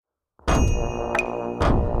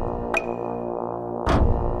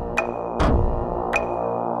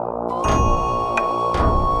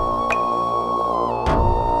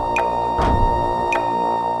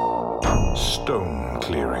Stone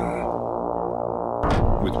Clearing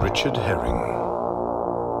with Richard Herring.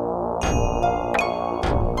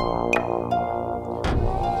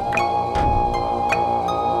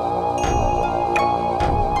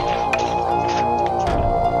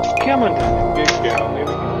 Come on, good girl.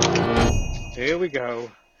 Here we go.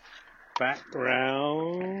 Back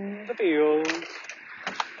round the field.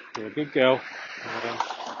 You're a good girl. I'm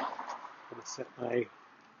going to set my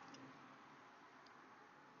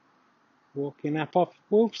walking app off,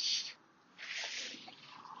 wolves.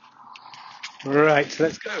 Right,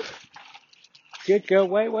 let's go. Good girl.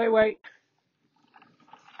 Wait.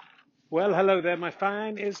 Well, hello there, my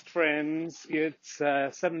finest friends. It's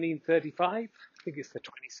 17:35. I think it's the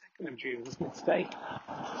 22nd of June, isn't it, today?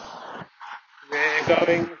 We're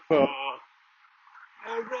going for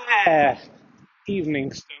a rare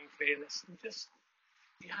evening stone clear lesson.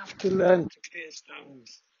 You have to learn to clear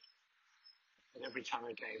stones. And every time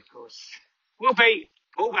of day, of course. Whoopee!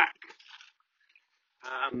 Pull back!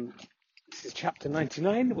 This is chapter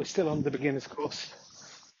 99. We're still on the beginner's course.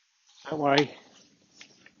 Don't worry.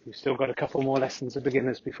 We've still got a couple more lessons of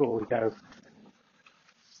beginners before we go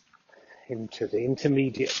into the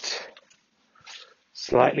intermediate,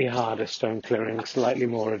 slightly harder stone clearing, slightly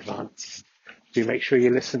more advanced. Do make sure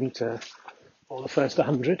you listen to all the first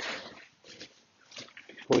 100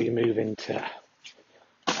 before you move into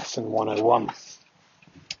lesson 101.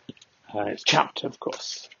 It's chapter, of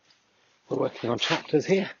course. We're working on chapters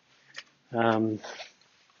here. And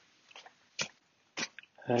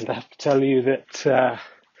I have to tell you that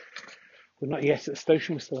we're not yet at the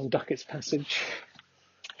station, we're still on Duckett's Passage.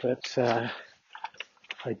 But I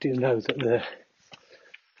do know that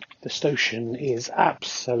the station is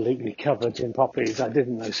absolutely covered in poppies. I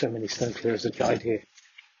didn't know so many stone clearers had died here.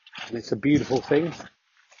 And it's a beautiful thing,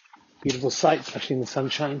 beautiful sight, especially in the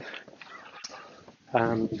sunshine.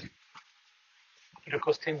 But of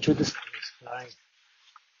course tinged with the sadness, knowing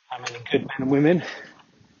how many good men and women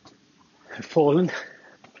have fallen.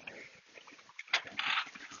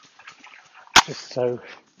 Just so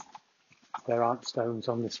there aren't stones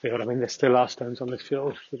on this field. I mean, there still are stones on this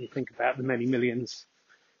field when you think about the many millions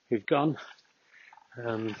who've gone.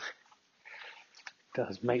 It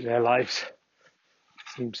does make their lives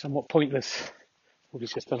seem somewhat pointless.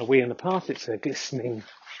 Nobody's just done a wee in the path. It's a glistening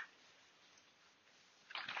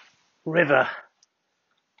river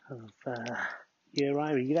of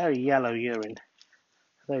very yellow urine.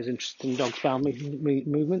 Those interested in dog's bowel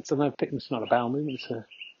movements, and I've picked, it's not a bowel movement, it's a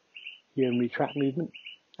urinary tract movement.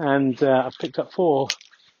 And I've picked up 4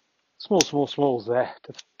 smalls there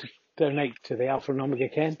to donate to the Alpha and Omega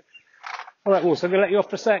Cairn. All right, well, so I'm going to let you off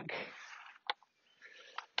for a sec.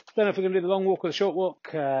 Don't know if we're going to do the long walk or the short walk.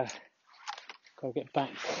 Got to get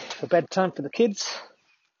back for bedtime for the kids.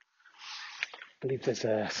 I believe there's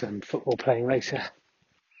some football playing later,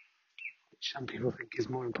 which some people think is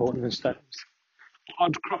more important than stones.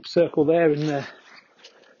 Odd crop circle there in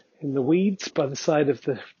the weeds by the side of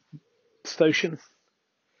the station.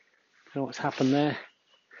 Don't know what's happened there.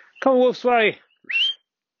 Come on, Wolf, sorry.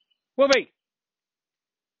 Wolfie!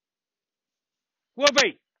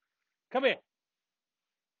 Wolfie! Come here.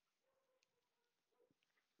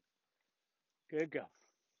 Good girl.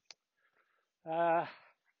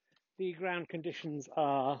 The ground conditions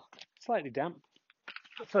are slightly damp,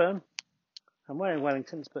 but firm. I'm wearing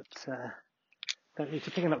Wellingtons, but don't need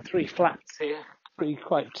to. Picking up 3 flats here.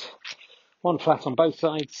 One flat on both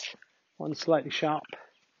sides, one slightly sharp.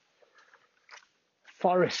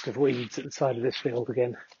 Forest of weeds at the side of this field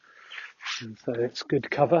again. And so it's good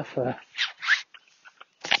cover for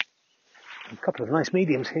a couple of nice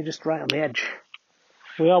mediums here, just right on the edge.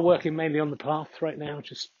 We are working mainly on the path right now,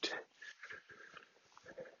 just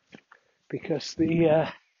because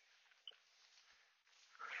the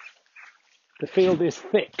field is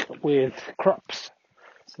thick with crops,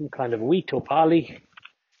 some kind of wheat or barley,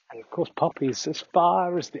 and of course poppies as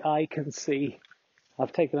far as the eye can see.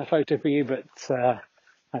 I've taken a photo for you, but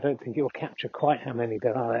I don't think it will capture quite how many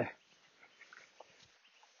there are there.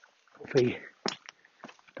 Wolfie,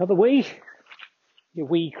 another wee? You're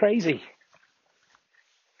wee crazy.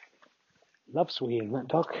 Loves weeing, that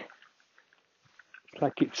dog. It's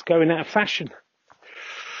like it's going out of fashion.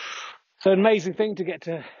 So an amazing thing to get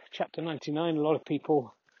to chapter 99. A lot of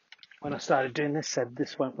people, when I started doing this, said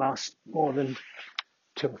this won't last more than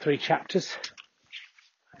 2 or 3 chapters.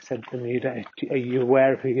 I said to them, are you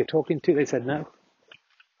aware of who you're talking to? They said no.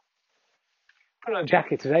 Put on a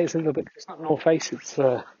jacket today. It's a little bit, it's not North Face, it's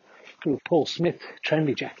little Paul Smith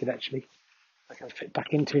trendy jacket, actually. I can fit back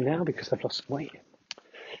into now because I've lost some weight.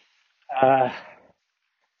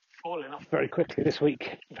 Falling off very quickly this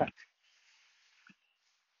week, in fact.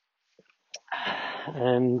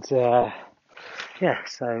 And so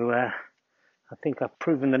I think I've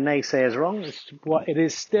proven the naysayers wrong. It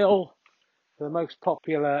is still the most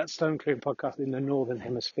popular stone clearing podcast in the Northern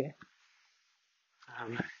Hemisphere.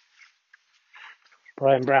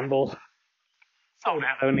 Brian Bramble, sold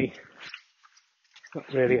out only.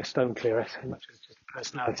 Not really a stone clearer so much as just a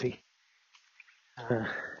personality.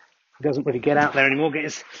 He doesn't really get out there anymore, get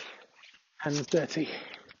his hands dirty.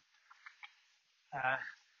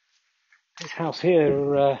 This house here,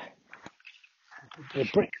 the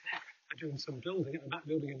brick there, they're doing some building at the back,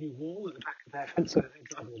 building a new wall at the back of their fence so their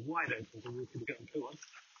driveway is wide open so we could get on poo on.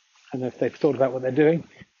 And if they've thought about what they're doing,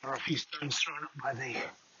 there are a few stones thrown up by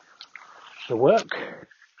the work.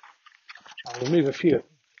 I'll remove a few.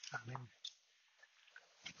 I'm in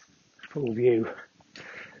full view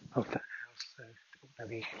of that house, so they'll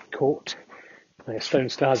be caught by a stone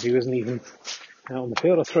stars who isn't even out on the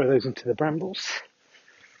field. I'll throw those into the brambles.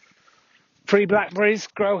 Free blackberries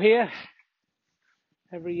grow here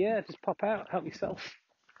every year. Just pop out, help yourself.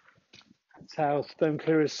 That's how stone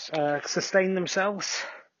clearers sustain themselves.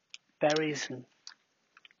 Berries and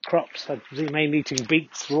crops. I was mainly eating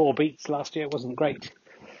beets, raw beets last year. It wasn't great,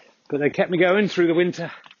 but they kept me going through the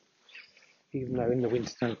winter. Even though in the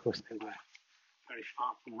winter time, of course, they were very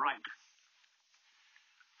far from ripe.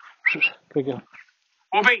 Good girl.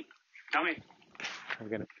 Bobby, come in. I'm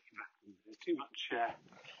going to put you back. There's too much.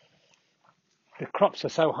 The crops are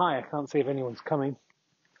so high, I can't see if anyone's coming.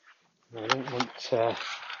 I don't want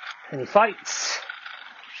any fights.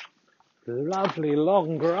 Lovely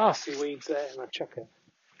long grassy weeds there, and I chuck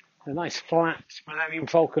a nice flat Millennium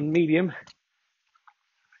Falcon medium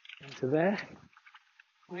into there.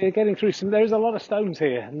 We're getting through there's a lot of stones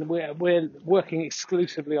here, and we're working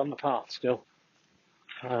exclusively on the path still.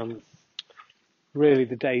 Really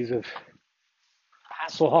the days of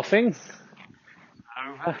Hasselhoffing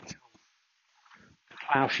over. The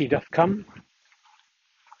plough she doth come.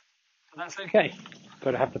 But that's okay.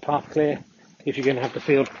 Got to have the path clear if you're going to have the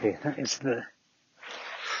field clear. That is there's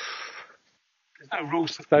no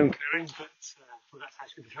rules to stone clearing, but that's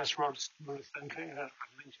actually the first rule of stone clearing. I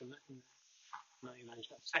mentioned that in the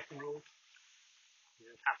 1990s. Second rule, the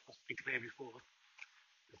path must be clear before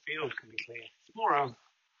the field can be clear. It's more of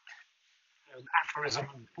an aphorism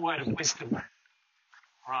and word of wisdom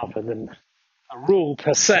rather than a rule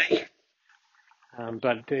per se.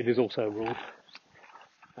 But it is also a rule.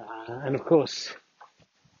 And of course,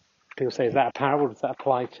 people say, is that a parable? Does that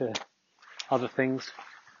apply to other things?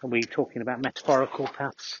 Are we talking about metaphorical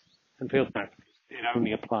paths and fields? No, it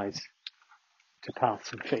only applies to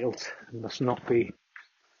paths and fields and must not be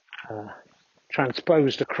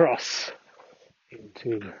transposed across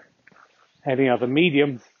into any other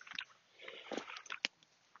medium.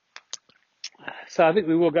 So I think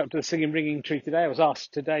we will go up to the Singing Ringing Tree today. I was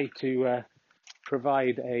asked today to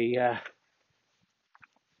provide a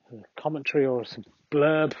commentary or some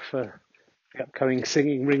blurb for the upcoming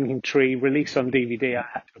Singing Ringing Tree release on DVD. I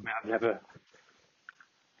have to admit I've never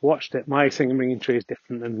watched it. My Singing Ringing Tree is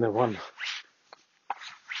different than the one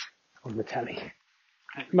on the telly.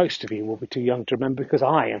 Most of you will be too young to remember because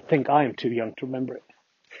I think I am too young to remember it.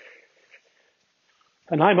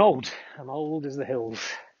 And I'm old. I'm old as the hills.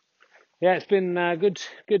 Yeah, it's been good.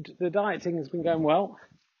 The dieting has been going well.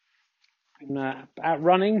 Been out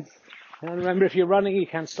running. And remember, if you're running, you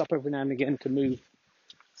can stop every now and again to move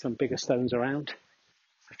some bigger stones around.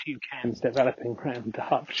 A few cans developing around the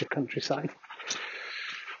Hertfordshire countryside.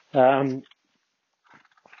 Around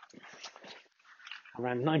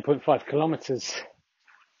 9.5 kilometres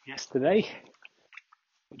yesterday,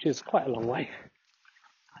 which is quite a long way.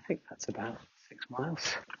 I think that's about 6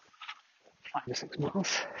 miles, 5 to 6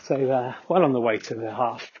 miles. So well on the way to the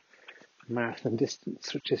half marathon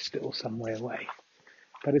distance, which is still some way away.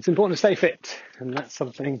 But it's important to stay fit, and that's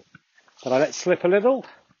something that I let slip a little.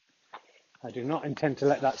 I do not intend to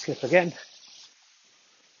let that slip again.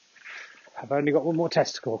 I've only got one more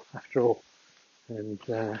testicle after all, and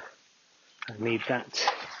I need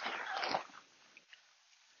that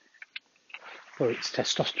for its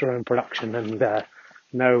testosterone production. And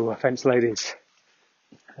no offence, ladies,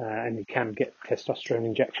 and you can get testosterone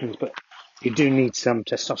injections, but you do need some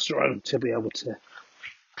testosterone to be able to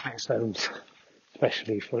clear stones,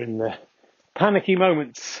 especially for in the panicky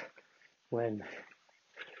moments when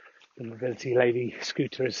the mobility lady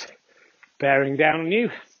scooter is bearing down on you.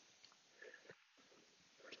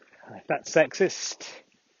 If that's sexist,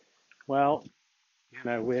 well, you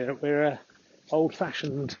know, we're a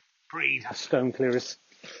old-fashioned breed of stone clearers.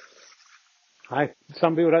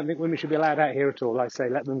 Some people don't think women should be allowed out here at all. I say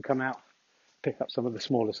let them come out, pick up some of the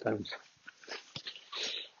smaller stones.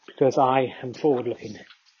 Because I am forward-looking,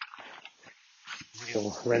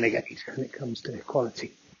 real renegade when it comes to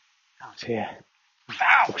equality out here.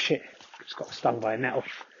 Ow, shit! Just got stung by a nettle.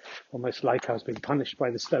 Almost like I was being punished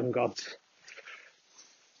by the stone gods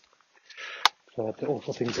for the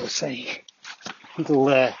awful things I was saying.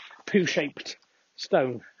 Little poo-shaped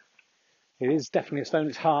stone. It is definitely a stone.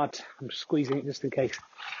 It's hard. I'm squeezing it just in case.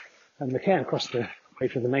 And the cairn across the way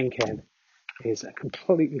from the main cairn is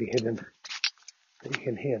completely hidden. But you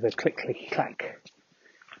can hear the click, click, clack.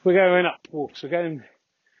 We're going up walks. We're going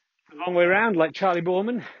a long way around, like Charlie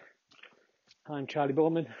Borman. I'm Charlie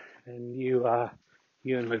Borman, and you are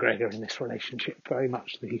Ewan McGregor in this relationship. Very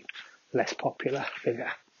much the less popular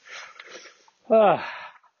figure. Ah.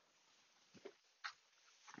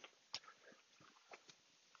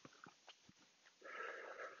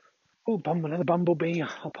 Oh, another bumblebee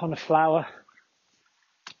upon a flower.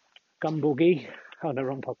 Gumblebee. Oh, no,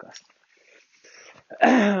 wrong podcast.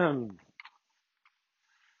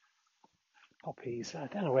 Poppies. I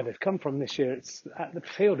don't know where they've come from this year. The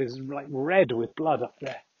field is like red with blood up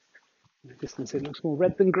there. In the distance, it looks more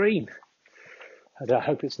red than green. And I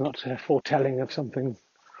hope it's not foretelling of something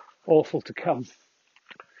awful to come.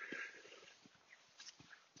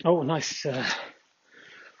 Oh, a nice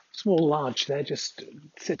small larch there, just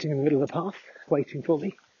sitting in the middle of the path, waiting for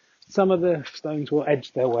me. Some of the stones will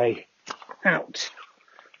edge their way out,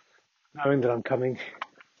 knowing that I'm coming,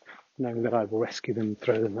 knowing that I will rescue them and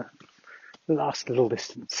throw them at the last little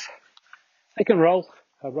distance. They can roll.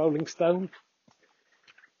 A rolling stone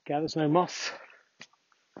gathers no moss,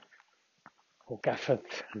 or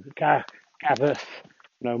gathereth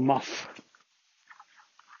no moth.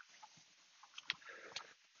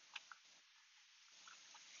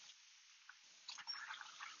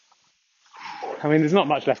 I mean, there's not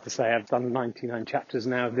much left to say. I've done 99 chapters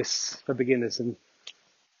now of this for beginners, and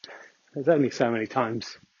there's only so many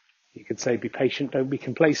times you could say be patient, don't be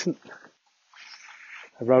complacent.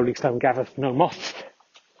 A rolling stone gathereth no moth.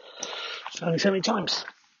 Only so many times.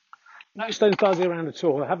 No stone stars around at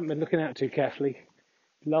all. I haven't been looking out too carefully.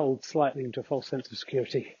 Lulled slightly into a false sense of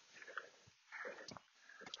security.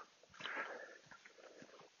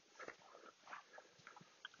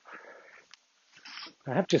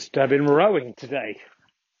 I have just been rowing today.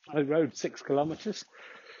 I rowed 6 kilometres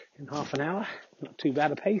in half an hour. Not too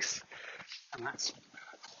bad a pace. And that's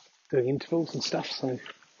doing intervals and stuff. So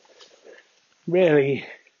really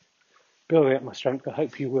building up my strength. I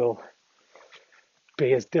hope you will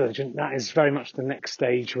be as diligent. That is very much the next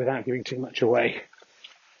stage, without giving too much away,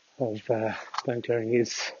 of stone clearing,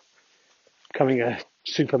 is becoming a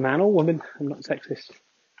superman or woman. I'm not sexist.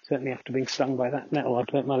 Certainly after being stung by that nettle,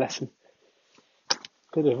 I've learnt my lesson.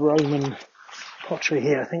 Bit of Roman pottery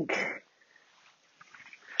here, I think.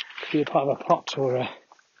 Could be a part of a pot or a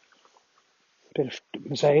bit of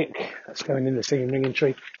mosaic that's going in the singing ringing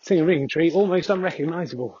tree. Singing ringing tree, almost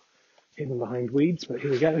unrecognisable, hidden behind weeds, but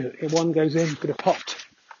here we go. One goes in, bit of pot.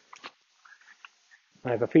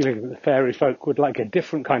 I have a feeling that the fairy folk would like a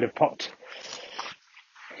different kind of pot.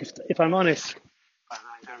 If I'm honest, I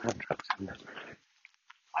don't have drugs.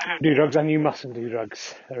 I don't do drugs, and you mustn't do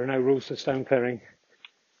drugs. There are no rules for stone clearing.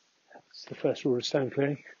 That's the first rule of stone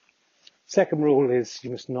clearing. Second rule is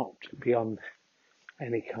you must not be on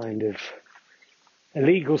any kind of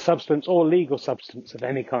illegal substance or legal substance of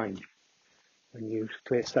any kind when you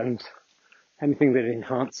clear stones. Anything that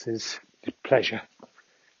enhances pleasure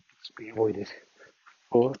must be avoided.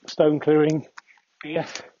 For stone clearing, be a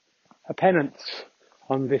penance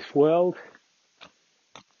on this world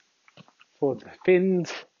for the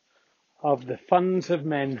fins of the funds of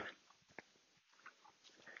men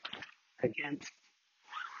against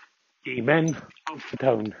ye men of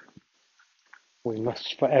stone. We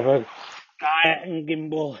must forever die and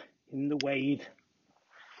gimble in the wade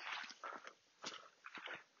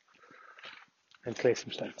and clear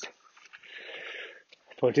some stones.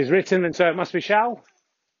 For it is written, and so it must be shall.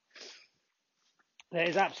 There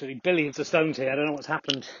is absolutely billions of stones here. I don't know what's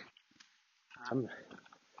happened.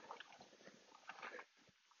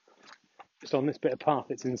 Just on this bit of path,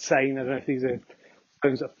 it's insane. I don't know if these are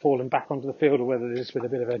stones that have fallen back onto the field or whether they're just with a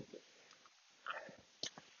bit of a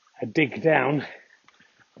dig down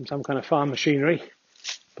from some kind of farm machinery.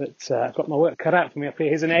 But I've got my work cut out for me up here.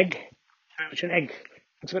 Here's an egg. Very much an egg.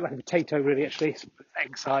 It's a bit like a potato, really, actually. It's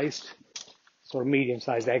egg-sized. Sort of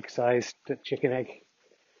medium-sized egg-sized chicken egg.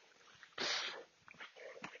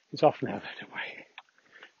 It's off now, though, don't worry.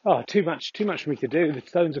 Oh, too much for me to do. The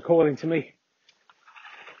stones are calling to me.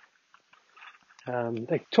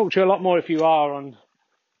 They talk to you a lot more if you are on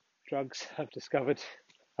drugs, I've discovered.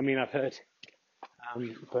 I've heard.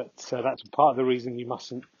 But that's part of the reason you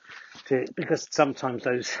mustn't do it, because sometimes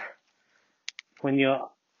when you're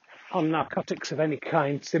on narcotics of any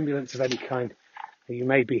kind, stimulants of any kind, you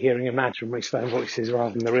may be hearing imaginary stone voices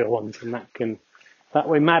rather than the real ones, and that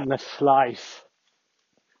way madness lies.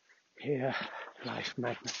 Here, life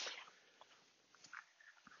madness.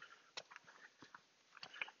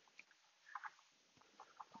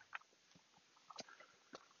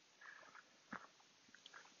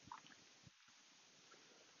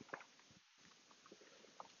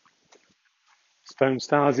 Stone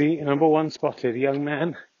Stasi, number 1 spotted, a young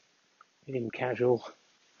man in casual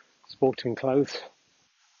sporting clothes.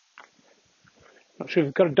 Not sure if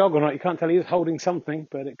he's got a dog or not, you can't tell. He's holding something,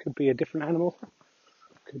 but it could be a different animal.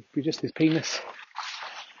 Could be just his penis.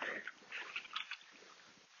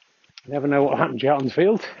 You never know what happened to you out on the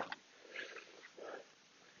field.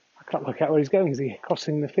 I can't work out where he's going. Is he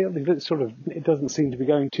crossing the field? It doesn't seem to be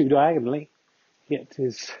going too diagonally, yet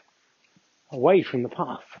is away from the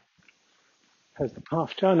path. Has the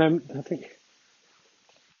path turned? I'm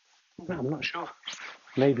not sure.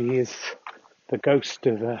 Maybe he is the ghost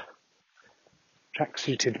of a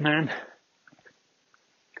tracksuited man.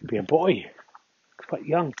 Could be a boy. Quite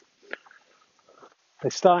young. They're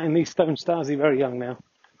starting these Stone Stasi very young now.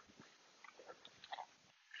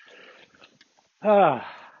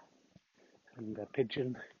 And a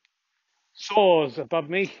pigeon soars above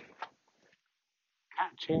me,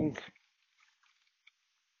 catching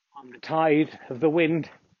on the tide of the wind,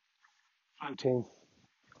 floating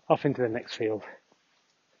off into the next field.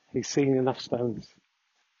 He's seen enough stones.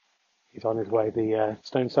 He's on his way. The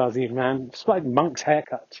Stone Stasi man, it's like monk's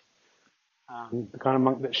haircut. The kind of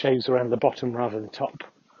monk that shaves around the bottom rather than the top.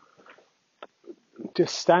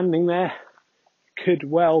 Just standing there, could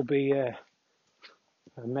well be a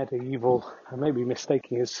medieval, maybe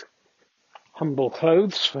mistaking his humble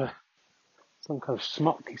clothes for some kind of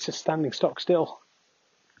smock. He's just standing stock still.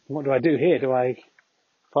 And what do I do here? Do I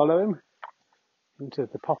follow him into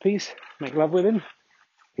the poppies, make love with him?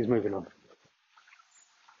 He's moving on.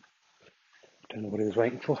 Don't know what he was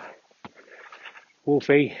waiting for.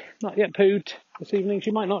 Wolfie, not yet pooed this evening.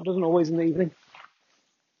 She might not, doesn't always in the evening.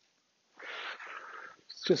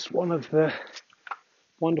 It's just one of the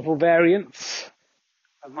wonderful variants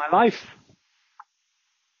of my life.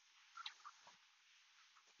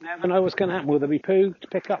 Never know what's going to happen. Will there be poo to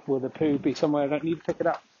pick up? Will the poo be somewhere I don't need to pick it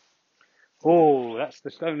up? Oh, that's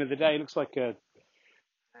the stone of the day. It looks like a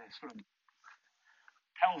sort of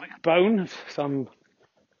pelvic bone of some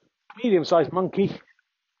medium-sized monkey.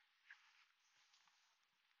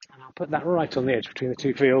 And I'll put that right on the edge between the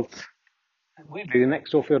two fields. And weirdly, the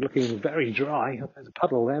next door field looking very dry. There's a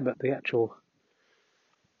puddle there, but the actual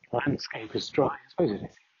landscape is dry. I suppose it is.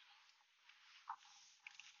 It's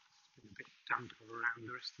been a bit damp all around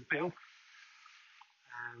the rest of the field.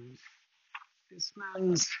 And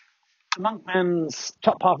the monk man's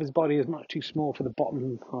top half of his body is much too small for the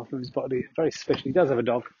bottom half of his body. Very suspicious. He does have a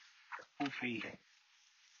dog. Wolfie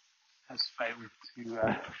has failed to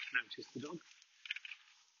notice the dog.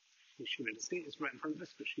 She should be able to see it. It's right in front of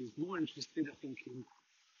us, but she's more interested, I think, in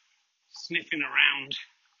sniffing around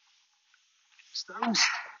stones,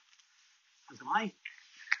 as am I.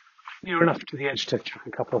 Near enough to the edge to chuck a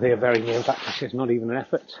couple here, very near. In fact, it's not even an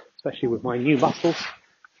effort, especially with my new muscles.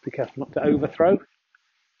 Be careful not to overthrow.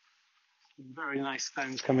 Some very nice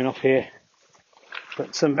stones coming off here,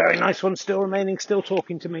 but some very nice ones still remaining, still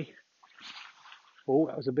talking to me. Oh,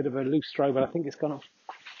 that was a bit of a loose throw, but I think it's gone off.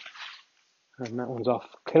 And that one's off.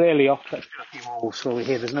 Clearly off. Let's do a few more wolves while we're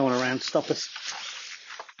here. There's no one around to stop us.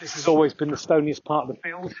 This has always been the stoniest part of the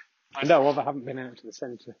field. I know of. I haven't been out to the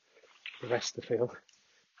centre, the rest of the field.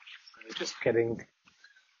 So just getting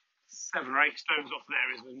 7 or 8 stones off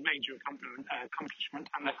there is a major accomplishment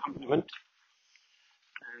and accompaniment.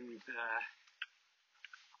 And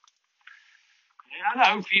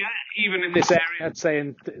I know, even in this area, I'd say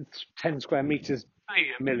in 10 square metres,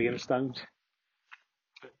 maybe 1 million stones.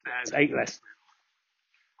 But there's 8 less now.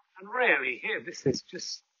 And really, here, this is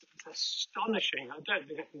just astonishing. I don't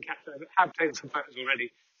think I can capture it. I've taken some photos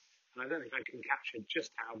already, and I don't think I can capture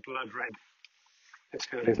just how blood red this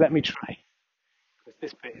field is. Let me try, because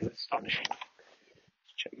this bit is astonishing.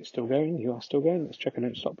 Let's check you're still going. You are still going. Let's check I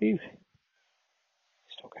don't stop you.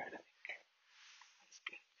 Still going, I think. That's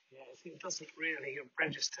good. Yeah, I think it doesn't really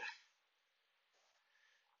register.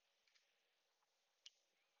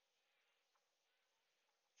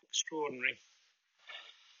 Extraordinary.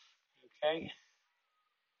 Okay.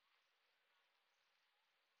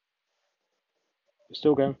 We're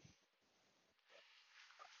still going.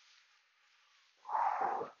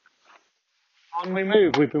 On we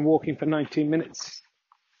move. We've been walking for 19 minutes.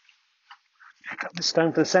 Pick up the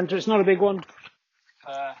stone for the centre. It's not a big one.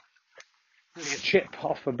 Really a chip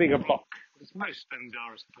off a bigger block, as most stones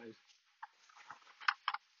are, I suppose.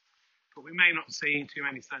 But we may not see too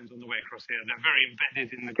many stones on the way across here. They're very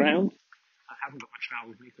embedded in the ground. I haven't got my trowel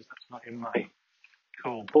with me because that's not in my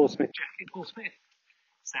cool Paul Smith jacket. Paul Smith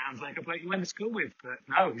sounds like a bloke you went to school with, but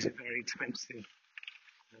no, he's a very expensive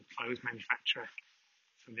clothes manufacturer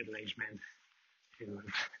for middle-aged men who have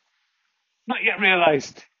not yet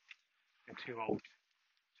realised they're too old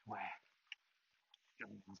to wear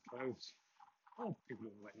young men's clothes. Oh, people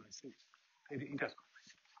who wear nice suits. He does wear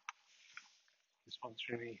nice suits. He's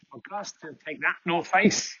sponsoring the podcast. Take that, North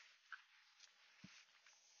Face.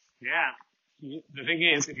 Yeah. The thing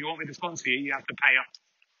is, if you want me to sponsor you, you have to pay up.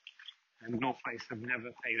 And North Face have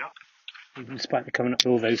never paid up. Even despite coming up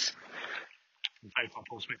with all those. In fact,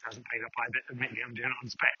 Paul Smith hasn't paid up either. Admittedly, I'm doing it on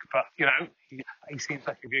spec. But, you know, he seems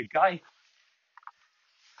like a good guy.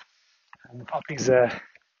 And the poppies are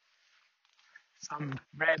some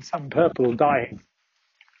red, some purple, dying.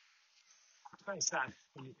 It's very sad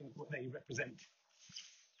when you think what they represent.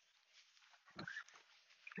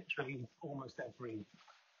 Literally, almost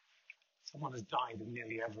someone has died in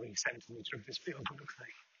nearly every centimetre of this field, it looks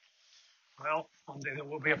like. Well, one day there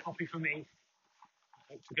will be a poppy for me.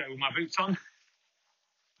 I hope to go with my boots on.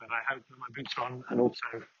 But I hope that my boots are on and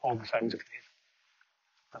also all the stones are cleared.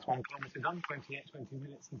 That's 1 kilometre done, 20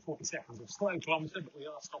 minutes and 40 seconds. A slow kilometre, but we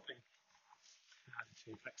are stopping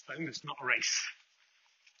to collect stone. It's not a race.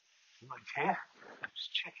 Right here.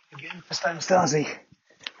 Just check it again for Stone Stasi. I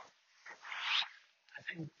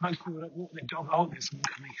think most people don't walk their dog. Oh, there's someone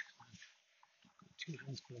coming. Two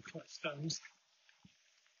hands full of stones.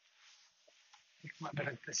 I think it might be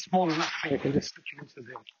they're small enough so you can just switch into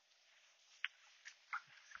the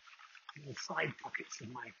side pockets of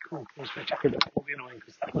my cool Portsmouth jacket. That will be annoying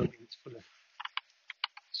because that will mean it's full of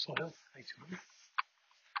soil later on.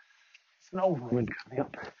 It's an old woman coming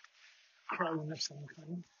up. A crone of some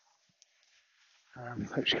kind.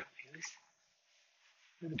 Hope she can't hear this.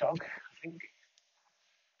 With a dog, I think.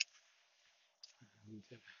 And,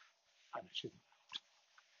 I know she's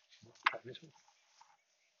not a crone at all.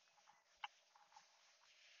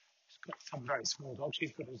 She's got some very small dog.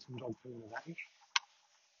 She's got some dog poo in the valley.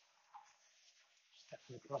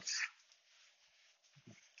 Stepping across.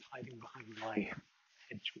 Hiding behind my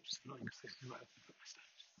hedge, which is annoying because this is where I put my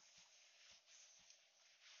stones.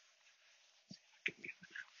 See if I can get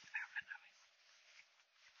them out without her knowing.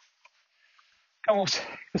 Come on,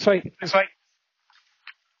 this way, this way.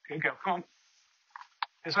 Good girl, come on.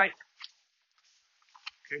 This way.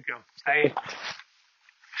 Good girl, stay.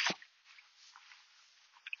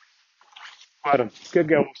 Well done. Good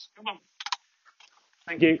girls. Come on.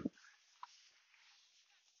 Thank you.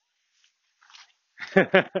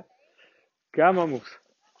 Come on, Wolf.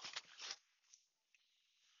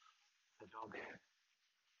 The dog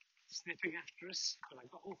sniffing after us, but I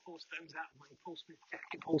got all 4 stones out of my Paul Smith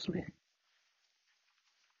jacket. Paul Smith.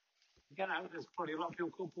 You know, there's probably a lot of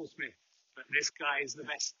people called Paul Smith, but this guy is the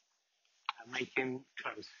best at making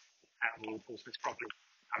clothes out of all Paul Smiths properly.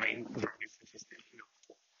 I mean, it's statistic, you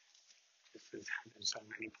know. Just there's so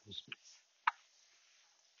many Paul Smiths.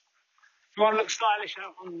 If you want to look stylish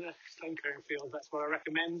out on the stone clearing field, that's what I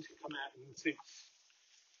recommend. Come out in suits.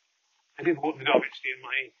 I did walk the dog actually in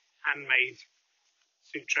my handmade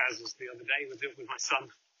suit trousers the other day. I did it with my son,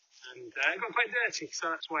 and it got quite dirty. So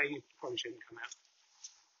that's why you probably shouldn't come out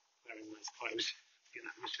wearing nice clothes. You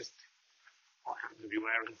know, it's just what I happen to be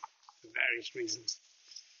wearing for various reasons.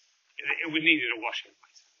 It would needed a wash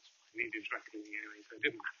anyway, so it needed dry cleaning anyway, so it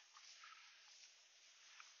didn't matter.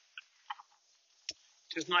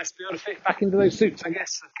 Just nice to be able to fit back into those suits, I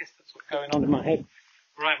guess. I guess that's what's going on in my head.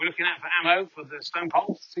 Right, we're looking out for ammo for the stone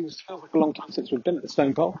pole. Feels like a long time since we've been at the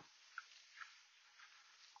stone pole.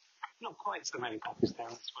 Not quite so many poppies down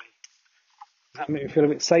this way. Does that make me feel a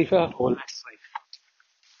bit safer or less safe?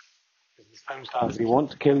 Because the stone stars you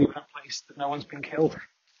want to kill you in a place that no one's been killed.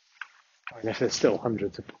 I guess there's still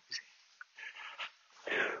hundreds of poppies here.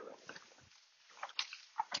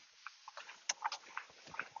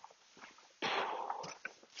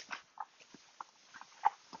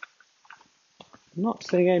 I'm not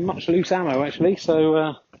seeing any much loose ammo actually,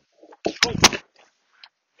 so is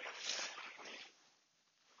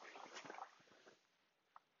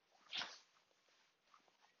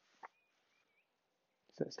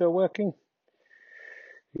it still working?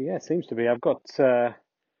 Yeah, it seems to be. I've got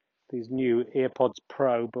these new EarPods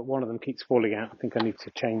Pro, but one of them keeps falling out. I think I need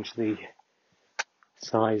to change the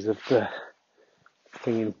size of the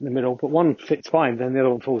thing in the middle, but one fits fine, then the other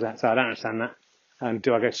one falls out, so I don't understand that. And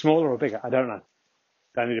do I go smaller or bigger? I don't know.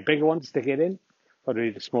 Do I need a bigger one to stick it in? Or do I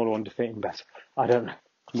need a smaller one to fit in better? I don't know.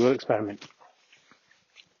 We'll experiment.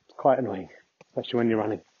 It's quite annoying, especially when you're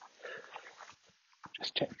running.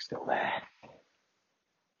 Just check you're still there.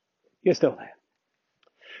 You're still there,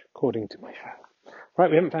 according to my phone. Right,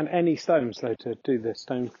 we haven't found any stones, though, to do the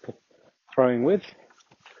stone throwing with.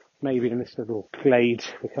 Maybe in this little glade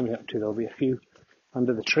we're coming up to, there'll be a few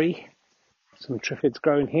under the tree. Some triffids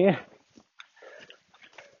growing here.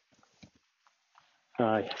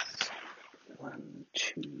 Ah, yes. 1,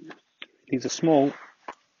 2. These are small,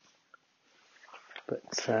 but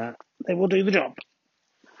they will do the job.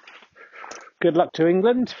 Good luck to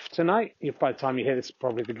England tonight. By the time you hear this,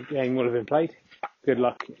 probably the game will have been played. Good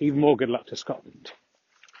luck, even more good luck to Scotland,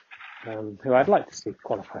 who I'd like to see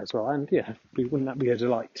qualify as well. And yeah, wouldn't that be a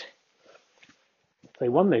delight? If they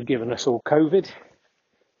won, they've given us all COVID.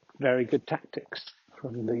 Very good tactics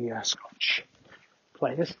from the Scotch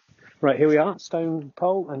players. Right, here we are, stone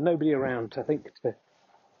pole, and nobody around, I think, to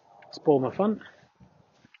spoil my fun.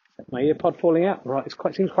 My ear pod falling out. Right,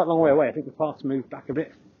 seems quite a long way away. I think the path's moved back a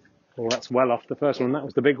bit. Oh, that's well off the first one. That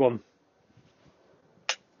was the big one.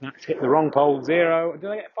 That's hit the wrong pole. 0. Did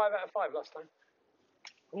I get 5 out of 5 last time?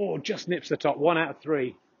 Oh, just nips the top. 1 out of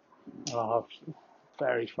 3. Oh,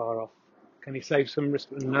 very far off. Can he save some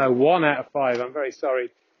risk? No, 1 out of 5. I'm very sorry.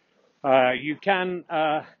 You can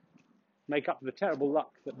make up for the terrible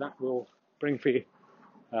luck that will bring for you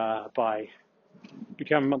by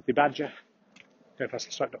becoming a monthly badger. Go to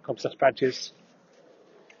fasterstrike.com/badges.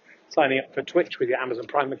 Signing up for Twitch with your Amazon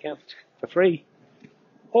Prime account for free.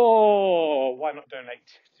 Or why not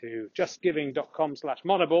donate to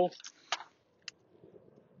justgiving.com/monoball.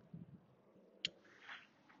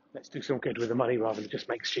 Let's do some good with the money rather than just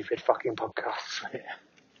make stupid fucking podcasts. Yeah.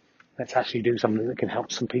 Let's actually do something that can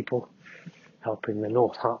help some people. Helping the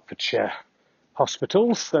North Hertfordshire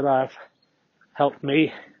hospitals that have helped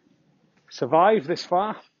me survive this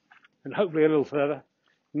far. And hopefully a little further.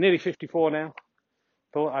 Nearly 54 now.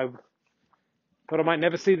 Thought I might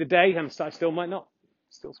never see the day, and I still might not.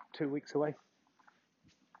 Still 2 weeks away.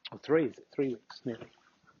 Or 3, is it? 3 weeks, nearly.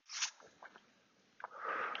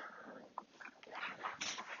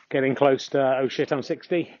 Getting close to, oh shit, I'm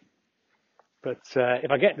 60. But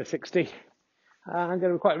if I get to 60, I'm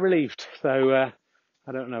going to be quite relieved. So I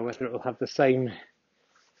don't know whether it will have the same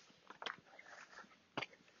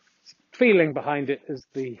feeling behind it as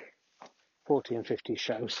the 40 and 50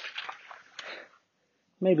 shows.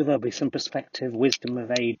 Maybe there'll be some perspective, wisdom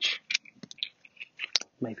of age.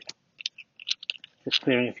 Maybe. Just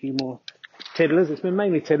clearing a few more tiddlers. It's been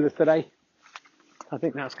mainly tiddlers today. I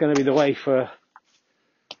think that's going to be the way for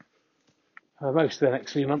most of the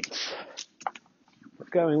next few months. We're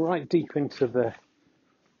going right deep into the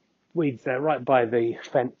weeds there, right by the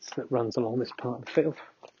fence that runs along this part of the field.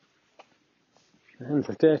 The hands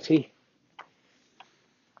are dirty.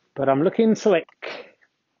 But I'm looking slick.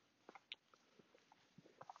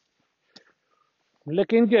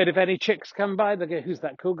 Looking good. If any chicks come by, they'll go, who's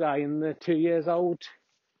that cool guy in the 2 years old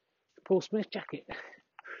Paul Smith jacket?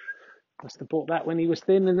 Must have bought that when he was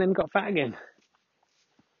thin and then got fat again.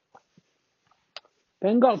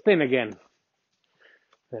 Then got thin again.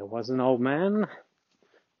 There was an old man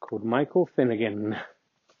called Michael Finnegan.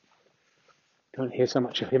 Don't hear so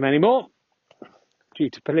much of him anymore.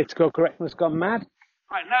 Due to political correctness gone mad.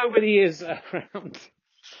 Right, nobody is around. I'm going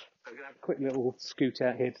to have a quick little scoot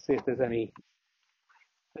out here to see if there's any.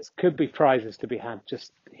 There could be prizes to be had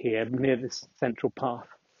just here near this central path.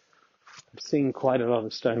 I'm seeing quite a lot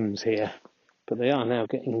of stones here, but they are now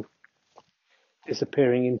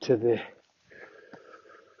disappearing into the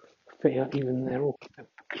field. Even the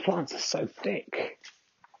plants are so thick.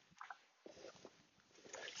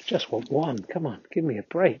 Just want one. Come on, give me a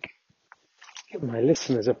break. Give my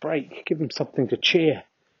listeners a break. Give them something to cheer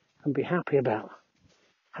and be happy about.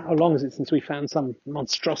 How long is it since we found some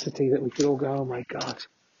monstrosity that we could all go, oh my God.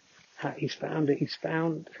 He's found it, he's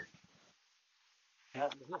found. Yeah,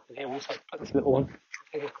 there's nothing here. We'll put this little one.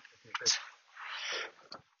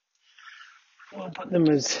 We'll put them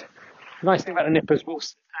as. The nice thing about the nippers,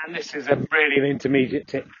 and this is really an intermediate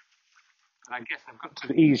tip. And I guess I've got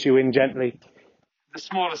to ease you in gently. The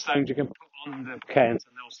smaller stones you can put on the cairns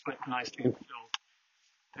and they'll slip nicely and fill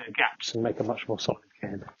the gaps and make a much more solid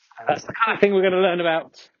cairn. And that's the kind of thing we're going to learn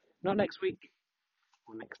about, not next week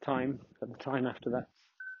or next time, but the time after that.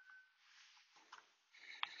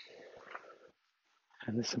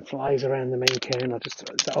 And there's some flies around the main cairn.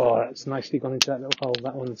 It's nicely gone into that little hole.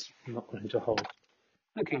 That one's not gone into a hole.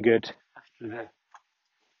 Looking good after the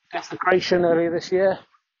desecration earlier this year.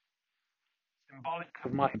 Symbolic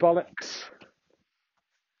of my bollocks.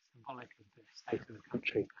 Symbolic of the state of the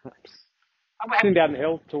country, perhaps. I'm heading down the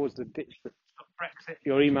hill towards the ditch that stopped Brexit.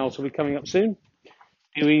 Your emails will be coming up soon.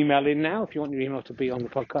 You email in now if you want your email to be on the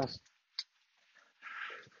podcast.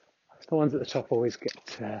 The ones at the top always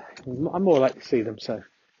get, I'm more likely to see them, so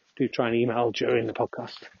do try and email during the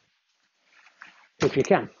podcast. If you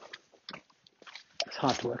can. It's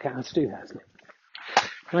hard to work out how to do that, isn't it?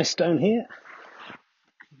 Nice stone here.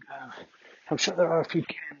 I'm sure there are a few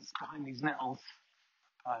cairns behind these nettles.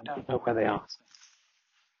 I don't know where they are, so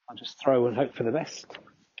I'll just throw and hope for the best.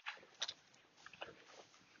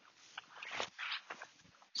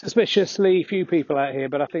 Suspiciously few people out here,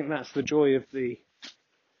 but I think that's the joy of the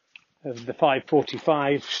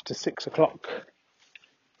 5:45 to 6 o'clock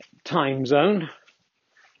time zone.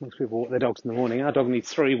 Most people walk their dogs in the morning. Our dog needs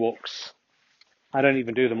 3 walks. I don't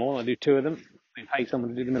even do them all. I do 2 of them. We pay someone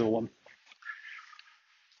to do the middle one.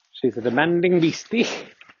 She's a demanding beastie.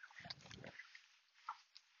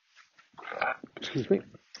 Excuse me.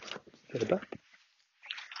 Bit of that.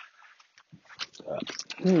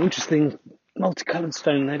 Interesting multicoloured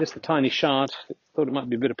stone there, just a tiny shard. Thought it might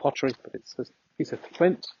be a bit of pottery, but it's a piece of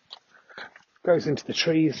flint. Goes into the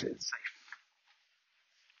trees. It's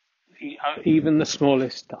safe. Even the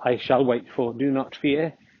smallest I shall wait for. Do not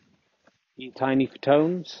fear, ye tiny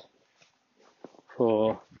tones,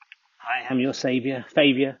 for I am your saviour,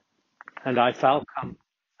 and I shall come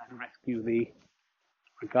and rescue thee,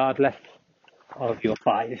 regardless of your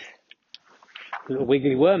 5. A little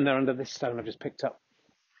wiggly worm there under this stone I've just picked up.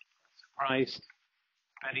 Surprised.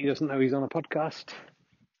 Bet he doesn't know he's on a podcast.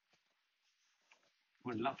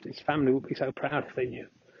 Would love to. His family would be so proud if they knew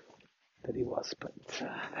that he was. But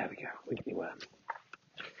there we go, wiggly worm.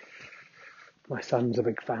 My son's a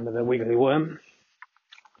big fan of the wiggly worm.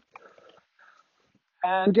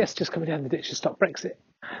 And yes, just coming down the ditch to stop Brexit.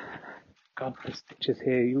 God, this ditch is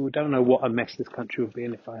here. You don't know what a mess this country would be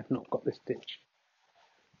in if I had not got this ditch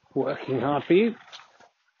working hard for you.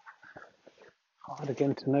 Hard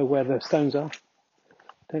again to know where the stones are.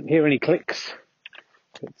 Don't hear any clicks.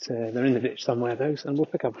 But they're in the ditch somewhere, those, and we'll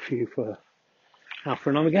pick up a few for Alpha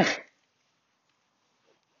and Omega.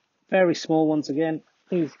 Very small ones again.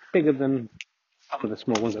 These bigger than some of the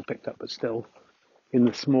small ones I picked up, but still in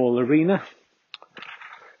the small arena.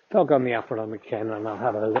 Dog on the Alpha and Omega again, and I'll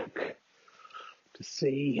have a look to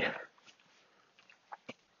see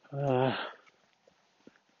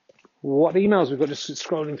what emails we've got. Just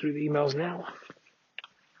scrolling through the emails now.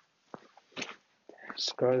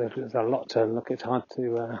 There's a lot to look. It's hard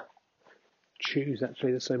to choose,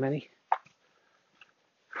 actually. There's so many.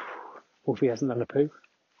 Wolfie hasn't done a poo.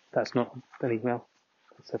 That's not an email.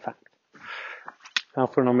 That's a fact.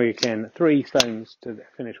 Alpha and Omega again. 3 stones to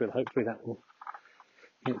finish with. Hopefully that will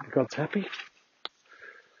make the gods happy.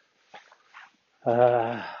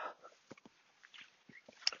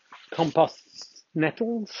 Compost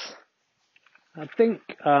Nettles. I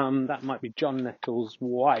think that might be John Nettles'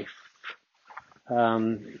 wife.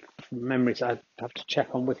 From memory, so I'd have to check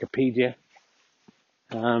on Wikipedia.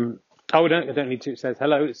 I don't need to. It says,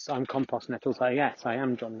 hello, I'm Compost Nettles. Yes, I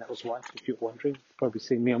am John Nettles' wife, if you're wondering. You've probably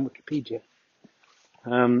seen me on Wikipedia.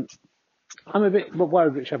 I'm a bit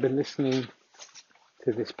worried, Rich. I've been listening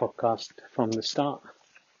to this podcast from the start.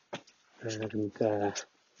 And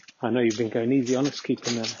I know you've been going easy on us,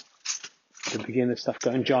 keeping the beginner stuff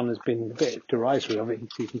going. John has been a bit derisory of it. He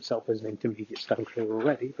sees himself as an intermediate stone clearer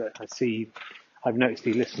already, but I've noticed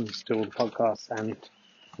he listens to all the podcasts and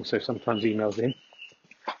also sometimes emails in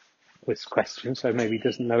with questions, so maybe he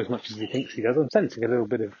doesn't know as much as he thinks he does. I'm sensing a little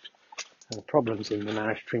bit of problems in the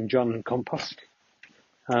marriage between John and Compost.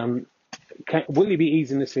 Will you be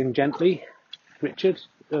easing this in gently, Richard,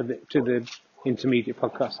 to the intermediate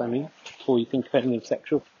podcast, I mean, before you think of anything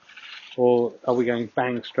sexual? Or are we going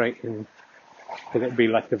bang straight in? Could it be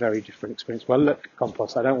like a very different experience? Well, look,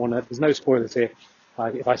 Compost, I don't want to, there's no spoilers here.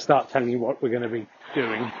 If I start telling you what we're going to be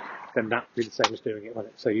doing, then that would be the same as doing it, won't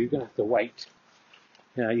it? So you're going to have to wait.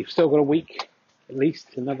 You've still got a week, at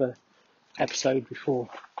least, another episode before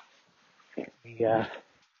we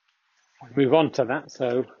move on to that.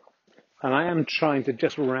 So, and I am trying to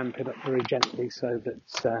just ramp it up very gently so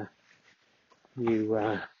that you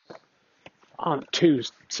aren't too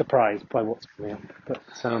surprised by what's coming up. But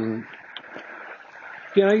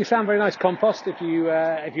you sound very nice, Compost. If you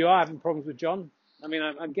are having problems with John, I mean,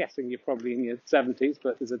 I'm guessing you're probably in your 70s,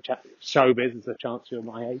 but there's showbiz. There's a chance you're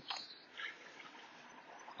my age.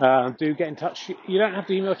 Do get in touch. You don't have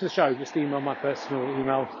to email to the show. Just email my personal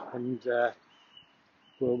email, and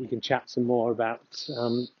we can chat some more about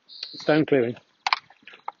stone clearing.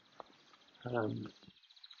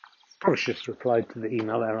 Probably should just replied to the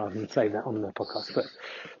email there rather than say that on the podcast, but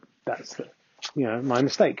that's my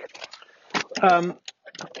mistake.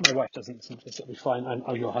 My wife doesn't listen to this, it'll be fine. And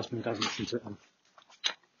your husband doesn't listen to it.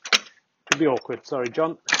 Could be awkward. Sorry,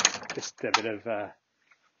 John. Just a bit of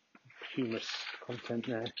humorous content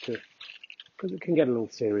there, because it can get a little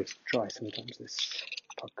serious, dry sometimes, this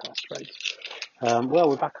podcast, right? Well,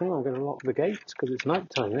 we're back on. I'm going to lock the gates because it's night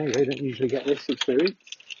time. They don't usually get this experience.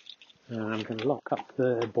 I'm going to lock up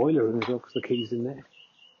the boiler room as well because the key's in there.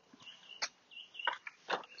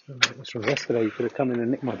 So that was from yesterday. You could have come in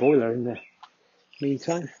and nicked my boiler in the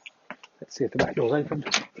meantime. Let's see if the back door's open.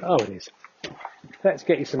 Oh, it is. Let's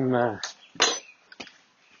get you some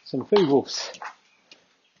food, Wolves.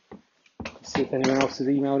 Let's see if anyone else has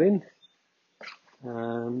emailed in.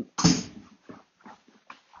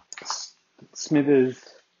 Smithers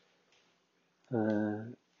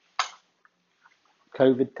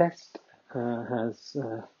COVID test has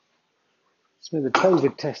Smithers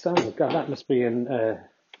COVID test. Oh my God, that must be a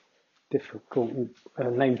difficult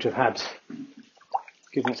name to have had.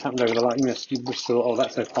 Given what's happened over the last, you must thought, oh,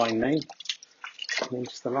 that's a fine name. I mean,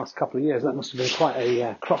 just the last couple of years, that must have been quite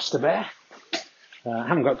a cross to bear. I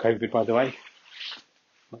haven't got COVID, by the way.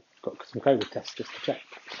 I've got some COVID tests just to check.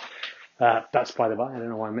 That's by the by. I don't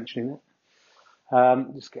know why I'm mentioning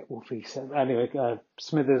that. Just get Wolfie. Anyway,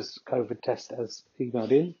 Smithers COVID test has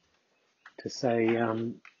emailed in to say,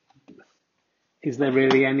 is there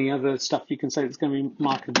really any other stuff you can say that's going to be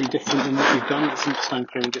markedly different than what you've done? It's not stone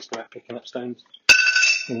clearing, just about picking up stones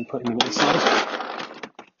and putting them inside.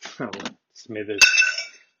 Oh, Smithers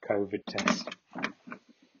COVID test.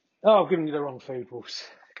 Oh, I've given you the wrong food, Wolves.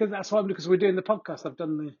 Because we're doing the podcast. I've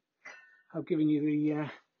given you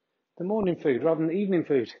the morning food rather than the evening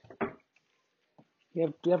food.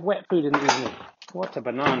 You have wet food in the evening. What a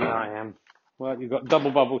banana I am. Well, you've got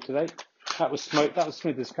double bubble today. That was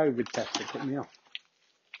Smithers COVID test that put me off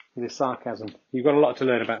with his sarcasm. You've got a lot to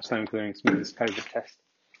learn about stone clearing, Smithers COVID test.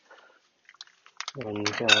 And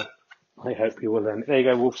I hope you will learn it. There you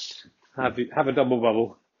go, Wolves. Have a double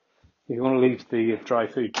bubble. If you want to leave the dry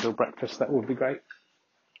food till breakfast, that would be great.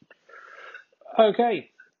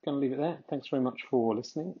 Okay, going to leave it there. Thanks very much for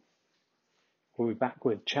listening. We'll be back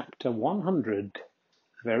with chapter 100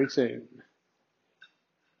 very soon.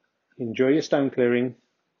 Enjoy your stone clearing.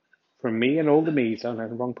 From me and all the me's. Oh no,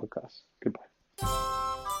 the wrong podcast. Goodbye.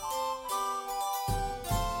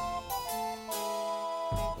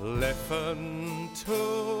 Listen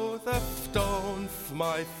to the stones,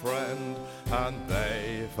 my friend, and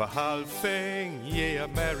they've a halving ye a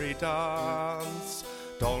merry dance.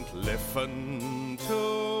 Don't listen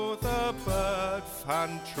to the bird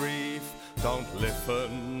and tree. Don't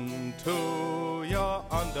listen to your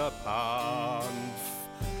underpants.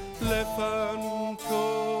 Listen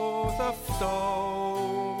to the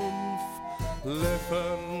stones.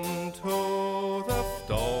 Listen to the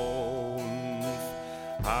stones.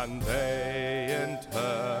 And they in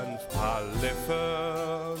turn shall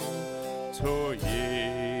listen to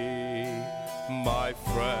ye, my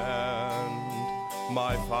friend,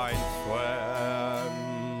 my fine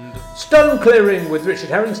friend. Stone Clearing with Richard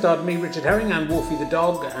Herring starred me, Richard Herring, and Wolfie the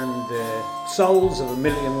dog, and the souls of a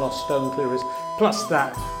million lost stone clearers, plus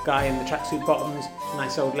that guy in the tracksuit bottoms,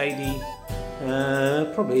 nice old lady,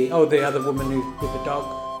 the other woman with the dog.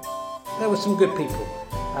 There were some good people.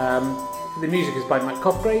 The music is by Mike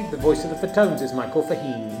Cofgrave. The voice of the Fatones is Michael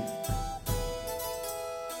Faheen.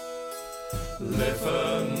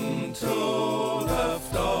 Listen to the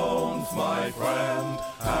stones, my friend,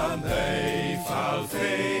 and they shall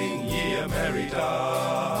sing ye a merry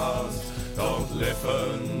dance. Don't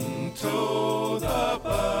listen to the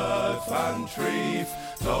birds and trees.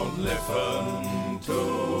 Don't listen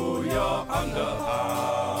to your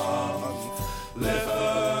underarms.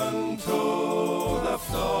 Listen to the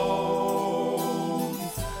stones.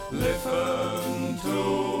 Listen to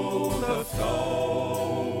the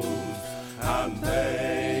stones. And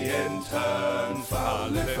they in turn shall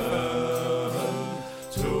listen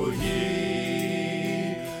to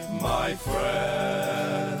ye, my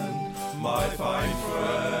friend, my fine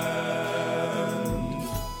friend.